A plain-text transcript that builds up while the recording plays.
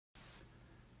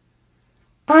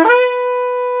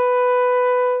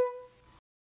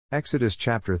Exodus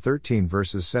chapter 13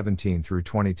 verses 17 through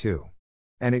 22.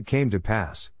 And it came to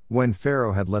pass, when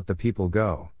Pharaoh had let the people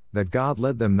go, that God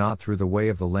led them not through the way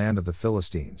of the land of the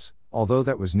Philistines, although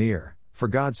that was near, for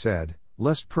God said,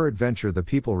 lest peradventure the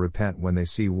people repent when they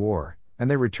see war,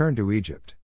 and they return to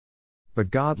Egypt.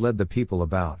 But God led the people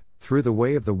about, through the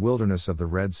way of the wilderness of the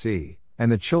Red Sea,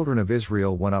 and the children of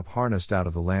Israel went up harnessed out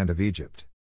of the land of Egypt.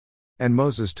 And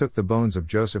Moses took the bones of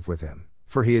Joseph with him,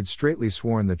 for he had straitly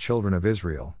sworn the children of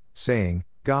Israel, saying,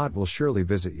 God will surely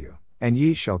visit you, and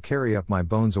ye shall carry up my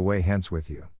bones away hence with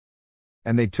you.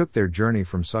 And they took their journey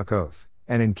from Succoth,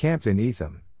 and encamped in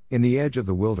Etham, in the edge of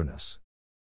the wilderness.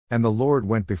 And the Lord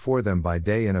went before them by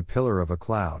day in a pillar of a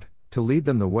cloud, to lead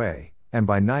them the way, and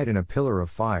by night in a pillar of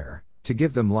fire, to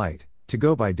give them light, to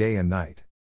go by day and night.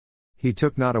 He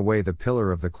took not away the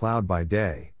pillar of the cloud by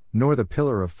day, nor the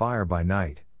pillar of fire by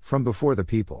night, from before the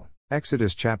people.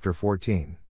 Exodus chapter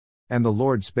 14. And the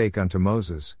Lord spake unto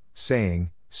Moses,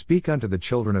 saying, Speak unto the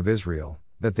children of Israel,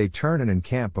 that they turn and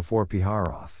encamp before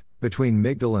Piharoth, between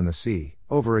Migdol and the sea,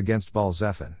 over against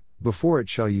Baal-zephon, before it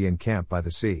shall ye encamp by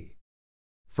the sea.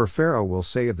 For Pharaoh will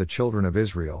say of the children of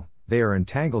Israel, They are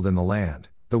entangled in the land,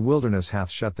 the wilderness hath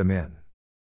shut them in.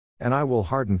 And I will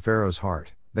harden Pharaoh's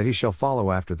heart, that he shall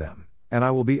follow after them, and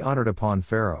I will be honored upon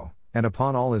Pharaoh, and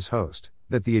upon all his host,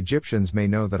 that the Egyptians may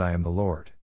know that I am the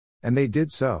Lord. And they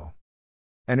did so.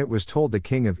 And it was told the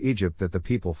king of Egypt that the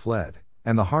people fled,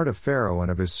 and the heart of Pharaoh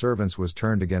and of his servants was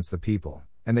turned against the people,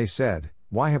 and they said,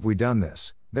 Why have we done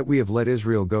this, that we have let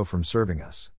Israel go from serving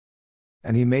us?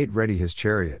 And he made ready his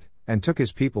chariot, and took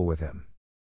his people with him.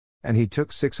 And he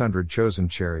took 600 chosen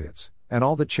chariots, and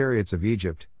all the chariots of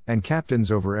Egypt, and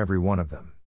captains over every one of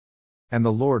them. And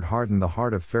the Lord hardened the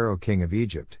heart of Pharaoh king of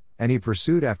Egypt, and he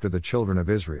pursued after the children of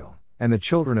Israel, and the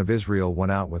children of Israel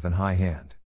went out with an high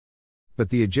hand. But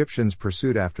the Egyptians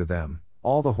pursued after them,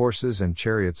 all the horses and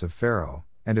chariots of Pharaoh,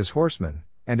 and his horsemen,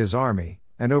 and his army,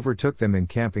 and overtook them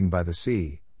encamping by the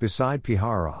sea, beside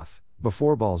Piharoth,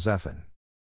 before Baal-zephon.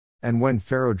 And when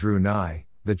Pharaoh drew nigh,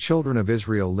 the children of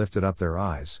Israel lifted up their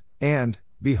eyes, and,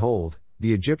 behold,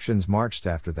 the Egyptians marched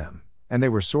after them, and they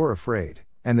were sore afraid,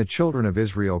 and the children of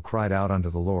Israel cried out unto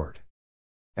the Lord.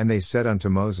 And they said unto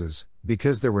Moses,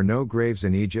 Because there were no graves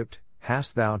in Egypt,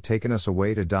 hast thou taken us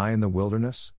away to die in the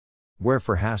wilderness?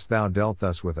 Wherefore hast thou dealt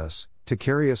thus with us, to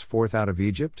carry us forth out of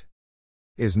Egypt?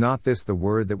 Is not this the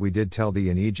word that we did tell thee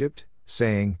in Egypt,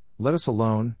 saying, Let us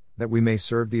alone, that we may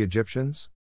serve the Egyptians?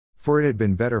 For it had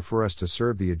been better for us to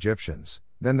serve the Egyptians,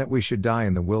 than that we should die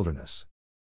in the wilderness.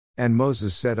 And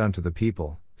Moses said unto the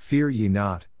people, Fear ye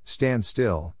not, stand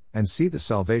still, and see the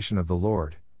salvation of the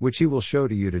Lord, which he will show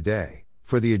to you today,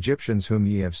 for the Egyptians whom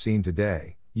ye have seen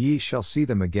today, ye shall see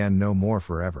them again no more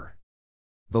forever.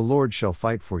 The Lord shall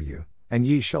fight for you, and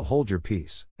ye shall hold your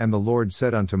peace. And the Lord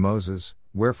said unto Moses,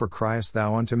 Wherefore criest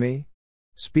thou unto me?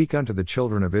 Speak unto the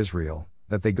children of Israel,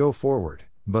 that they go forward,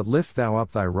 but lift thou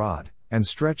up thy rod, and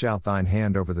stretch out thine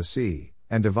hand over the sea,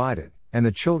 and divide it, and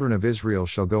the children of Israel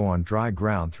shall go on dry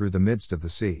ground through the midst of the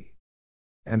sea.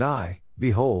 And I,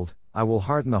 behold, I will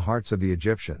harden the hearts of the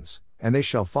Egyptians, and they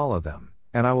shall follow them,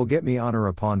 and I will get me honor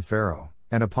upon Pharaoh,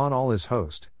 and upon all his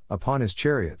host, upon his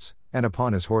chariots, and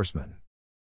upon his horsemen.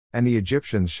 And the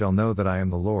Egyptians shall know that I am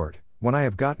the Lord, when I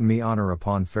have gotten me honor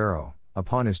upon Pharaoh,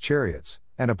 upon his chariots,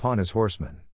 and upon his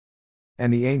horsemen.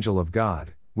 And the angel of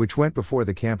God, which went before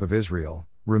the camp of Israel,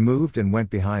 removed and went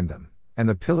behind them, and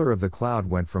the pillar of the cloud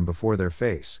went from before their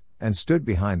face, and stood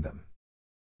behind them.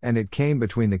 And it came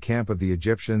between the camp of the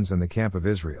Egyptians and the camp of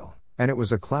Israel, and it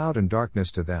was a cloud and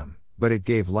darkness to them, but it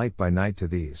gave light by night to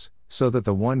these, so that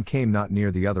the one came not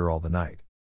near the other all the night.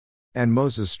 And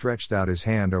Moses stretched out his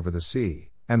hand over the sea,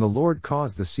 and the Lord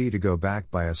caused the sea to go back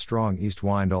by a strong east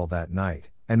wind all that night,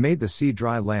 and made the sea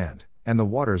dry land, and the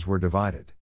waters were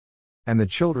divided. And the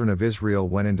children of Israel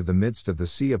went into the midst of the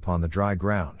sea upon the dry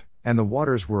ground, and the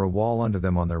waters were a wall unto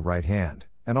them on their right hand,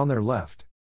 and on their left.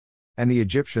 And the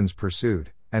Egyptians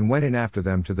pursued, and went in after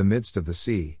them to the midst of the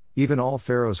sea, even all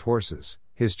Pharaoh's horses,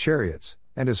 his chariots,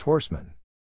 and his horsemen.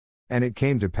 And it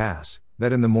came to pass,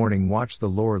 that in the morning watch the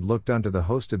Lord looked unto the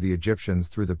host of the Egyptians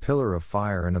through the pillar of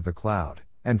fire and of the cloud,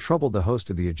 and troubled the host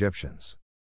of the Egyptians.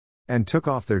 And took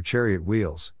off their chariot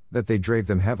wheels, that they drave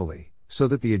them heavily, so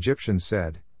that the Egyptians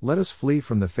said, Let us flee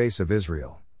from the face of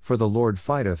Israel, for the Lord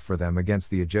fighteth for them against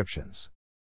the Egyptians.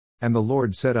 And the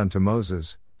Lord said unto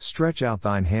Moses, Stretch out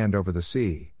thine hand over the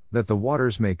sea, that the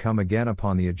waters may come again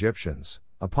upon the Egyptians,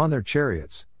 upon their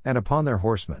chariots, and upon their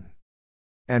horsemen.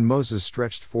 And Moses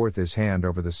stretched forth his hand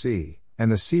over the sea,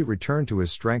 and the sea returned to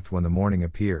his strength when the morning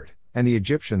appeared, and the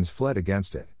Egyptians fled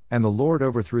against it, and the Lord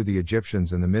overthrew the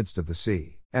Egyptians in the midst of the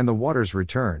sea, and the waters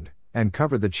returned, and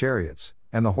covered the chariots,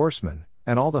 and the horsemen,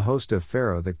 and all the host of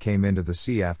Pharaoh that came into the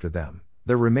sea after them,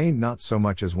 there remained not so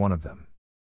much as one of them.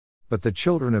 But the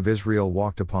children of Israel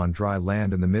walked upon dry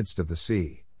land in the midst of the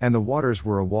sea, and the waters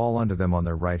were a wall unto them on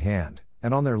their right hand,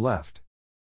 and on their left.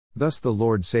 Thus the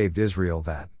Lord saved Israel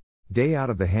that day out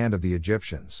of the hand of the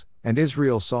Egyptians, and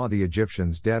Israel saw the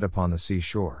Egyptians dead upon the sea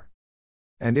shore.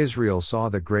 And Israel saw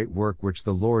the great work which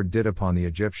the Lord did upon the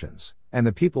Egyptians, and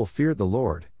the people feared the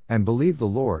Lord, and believed the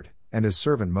Lord, and his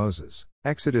servant Moses.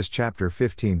 Exodus chapter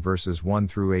 15 verses 1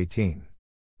 through 18.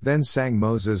 Then sang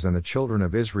Moses and the children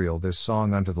of Israel this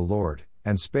song unto the Lord,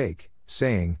 and spake,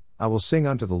 saying, I will sing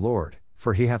unto the Lord,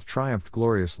 for he hath triumphed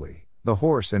gloriously, the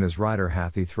horse and his rider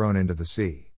hath he thrown into the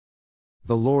sea.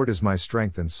 The Lord is my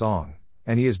strength and song,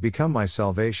 and he is become my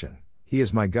salvation. He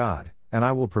is my God, and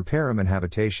I will prepare him an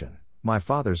habitation, my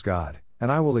father's God,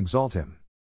 and I will exalt him.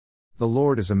 The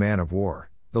Lord is a man of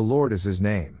war, the Lord is his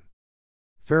name.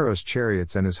 Pharaoh's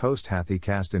chariots and his host hath he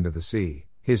cast into the sea,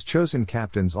 his chosen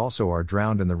captains also are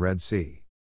drowned in the Red Sea.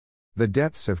 The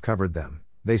depths have covered them,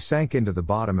 they sank into the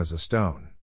bottom as a stone.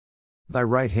 Thy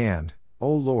right hand,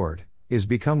 O Lord, is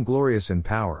become glorious in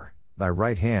power, thy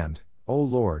right hand, O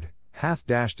Lord, hath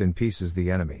dashed in pieces the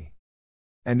enemy.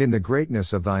 And in the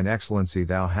greatness of thine excellency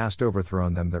thou hast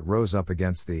overthrown them that rose up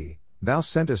against thee, thou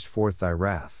sentest forth thy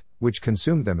wrath, which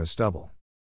consumed them as stubble.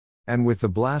 And with the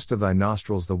blast of thy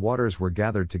nostrils the waters were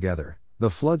gathered together,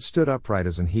 the flood stood upright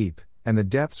as an heap, and the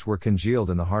depths were congealed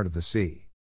in the heart of the sea.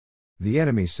 The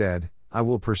enemy said, I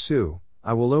will pursue,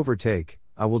 I will overtake,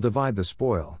 I will divide the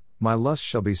spoil, my lust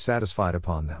shall be satisfied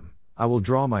upon them, I will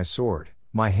draw my sword,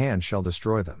 my hand shall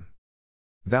destroy them.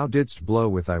 Thou didst blow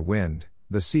with thy wind,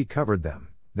 the sea covered them,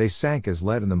 they sank as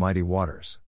lead in the mighty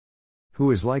waters.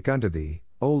 Who is like unto thee,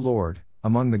 O Lord,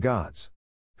 among the gods?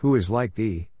 Who is like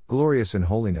thee, glorious in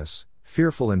holiness,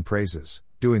 fearful in praises,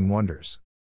 doing wonders?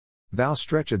 Thou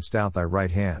stretchedst out thy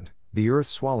right hand, the earth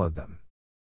swallowed them.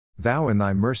 Thou in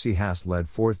thy mercy hast led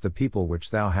forth the people which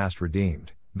thou hast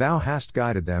redeemed, thou hast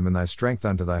guided them in thy strength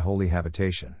unto thy holy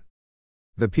habitation.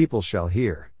 The people shall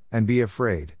hear, and be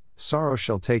afraid, sorrow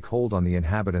shall take hold on the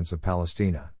inhabitants of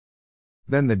Palestina.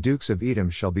 Then the dukes of Edom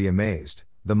shall be amazed,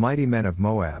 the mighty men of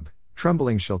Moab,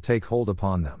 trembling shall take hold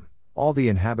upon them, all the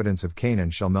inhabitants of Canaan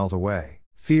shall melt away,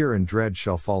 fear and dread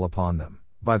shall fall upon them,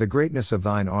 by the greatness of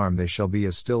thine arm they shall be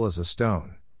as still as a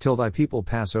stone, till thy people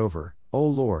pass over, O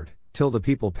Lord, till the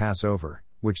people pass over,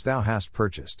 which thou hast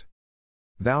purchased.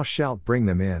 Thou shalt bring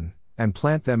them in, and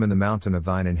plant them in the mountain of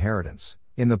thine inheritance,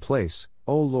 in the place,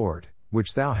 O Lord,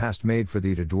 which thou hast made for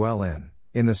thee to dwell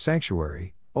in the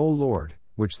sanctuary, O Lord,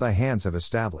 which thy hands have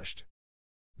established.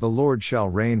 The Lord shall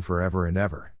reign forever and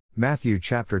ever. Matthew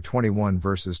chapter 21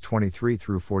 verses 23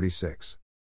 through 46.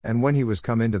 And when he was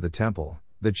come into the temple,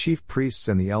 the chief priests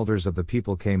and the elders of the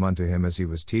people came unto him as he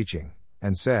was teaching,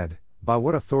 and said, By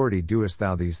what authority doest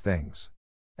thou these things?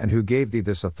 And who gave thee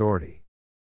this authority?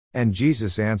 And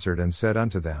Jesus answered and said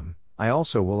unto them, I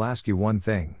also will ask you one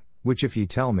thing, which if ye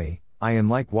tell me, I in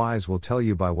like wise will tell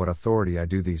you by what authority I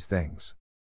do these things.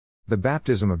 The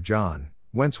baptism of John,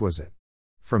 whence was it?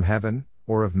 From heaven,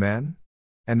 or of men?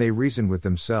 And they reasoned with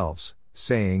themselves,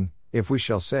 saying, If we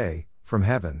shall say, From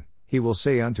heaven, he will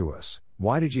say unto us,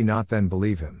 Why did ye not then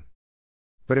believe him?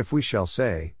 But if we shall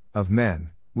say, Of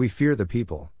men, we fear the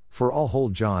people, for all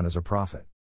hold John as a prophet.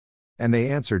 And they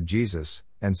answered Jesus,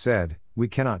 and said, We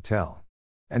cannot tell.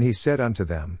 And he said unto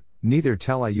them, Neither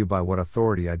tell I you by what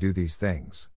authority I do these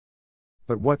things.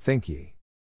 But what think ye?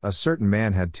 A certain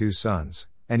man had 2 sons,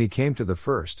 and he came to the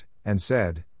first, and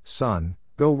said, Son,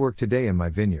 go work today in my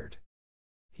vineyard.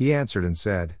 He answered and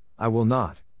said, I will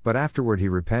not, but afterward he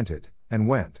repented, and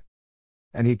went.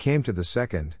 And he came to the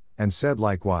second, and said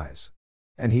likewise.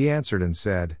 And he answered and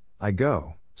said, I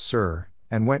go, sir,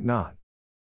 and went not.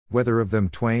 Whether of them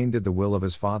twain did the will of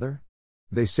his father?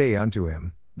 They say unto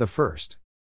him, The first.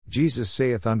 Jesus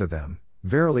saith unto them,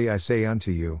 Verily I say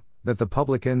unto you, that the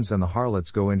publicans and the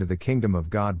harlots go into the kingdom of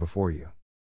God before you.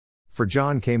 For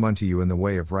John came unto you in the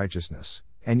way of righteousness,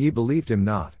 and ye believed him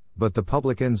not, but the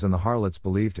publicans and the harlots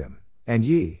believed him. And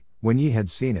ye, when ye had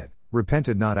seen it,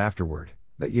 repented not afterward,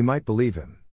 that ye might believe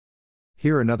him.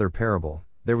 Hear another parable.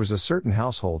 There was a certain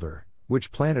householder,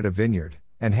 which planted a vineyard,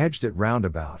 and hedged it round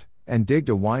about, and digged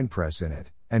a winepress in it,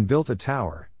 and built a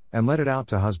tower, and let it out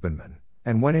to husbandmen,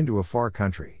 and went into a far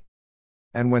country.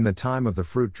 And when the time of the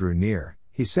fruit drew near,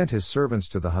 he sent his servants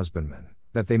to the husbandmen,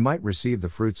 that they might receive the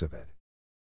fruits of it.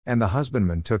 And the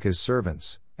husbandman took his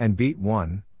servants, and beat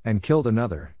one, and killed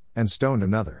another, and stoned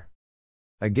another.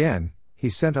 Again, he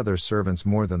sent other servants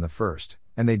more than the first,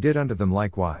 and they did unto them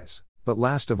likewise. But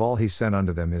last of all he sent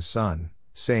unto them his son,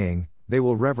 saying, They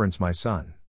will reverence my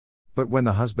son. But when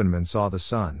the husbandmen saw the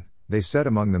son, they said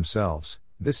among themselves,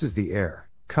 This is the heir,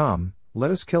 come, let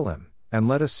us kill him, and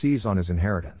let us seize on his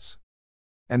inheritance.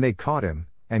 And they caught him,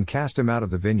 and cast him out of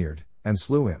the vineyard, and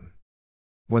slew him.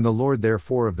 When the Lord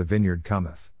therefore of the vineyard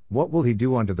cometh, what will he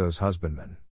do unto those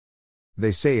husbandmen?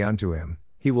 They say unto him,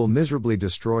 He will miserably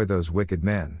destroy those wicked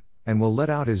men, and will let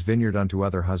out his vineyard unto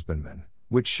other husbandmen,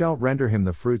 which shall render him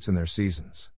the fruits in their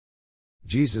seasons.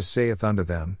 Jesus saith unto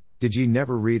them, Did ye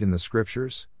never read in the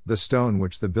Scriptures, The stone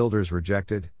which the builders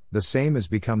rejected, the same is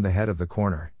become the head of the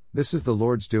corner, this is the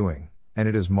Lord's doing, and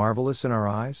it is marvelous in our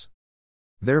eyes?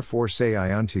 Therefore say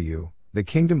I unto you, the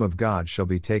kingdom of God shall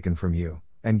be taken from you,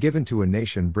 and given to a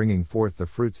nation bringing forth the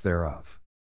fruits thereof.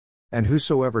 And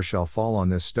whosoever shall fall on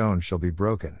this stone shall be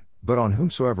broken, but on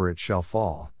whomsoever it shall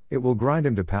fall, it will grind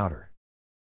him to powder.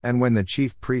 And when the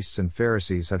chief priests and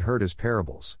Pharisees had heard his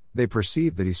parables, they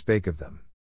perceived that he spake of them.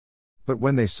 But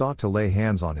when they sought to lay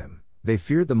hands on him, they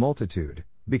feared the multitude,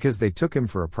 because they took him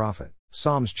for a prophet.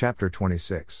 Psalms chapter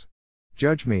 26.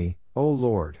 Judge me, O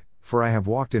Lord, for I have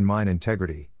walked in mine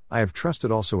integrity, I have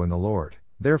trusted also in the Lord,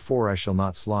 therefore I shall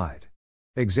not slide.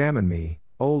 Examine me,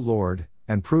 O Lord,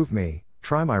 and prove me,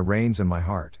 try my reins and my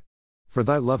heart. For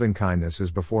thy lovingkindness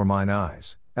is before mine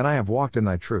eyes, and I have walked in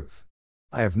thy truth.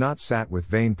 I have not sat with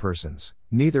vain persons,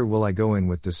 neither will I go in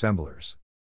with dissemblers.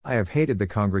 I have hated the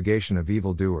congregation of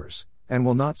evildoers, and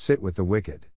will not sit with the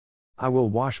wicked. I will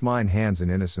wash mine hands in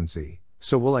innocency,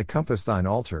 so will I compass thine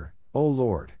altar, O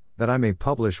Lord, that I may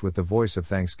publish with the voice of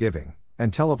thanksgiving,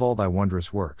 and tell of all thy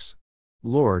wondrous works.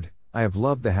 Lord, I have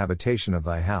loved the habitation of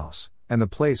thy house, and the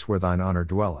place where thine honor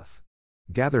dwelleth.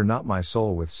 Gather not my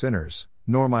soul with sinners,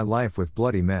 nor my life with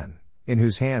bloody men, in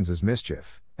whose hands is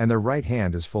mischief, and their right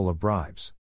hand is full of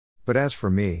bribes. But as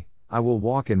for me, I will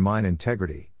walk in mine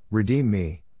integrity, redeem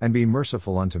me, and be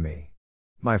merciful unto me.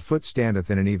 My foot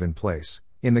standeth in an even place,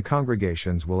 in the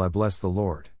congregations will I bless the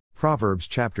Lord. Proverbs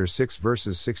chapter 6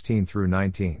 verses 16 through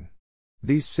 19.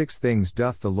 These 6 things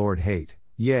doth the Lord hate,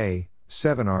 yea,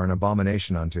 7 are an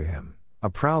abomination unto him: a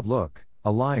proud look,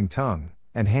 a lying tongue,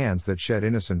 and hands that shed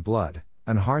innocent blood,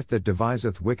 an heart that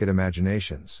deviseth wicked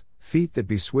imaginations, feet that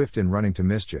be swift in running to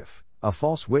mischief, a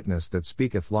false witness that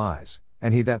speaketh lies,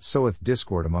 and he that soweth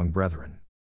discord among brethren.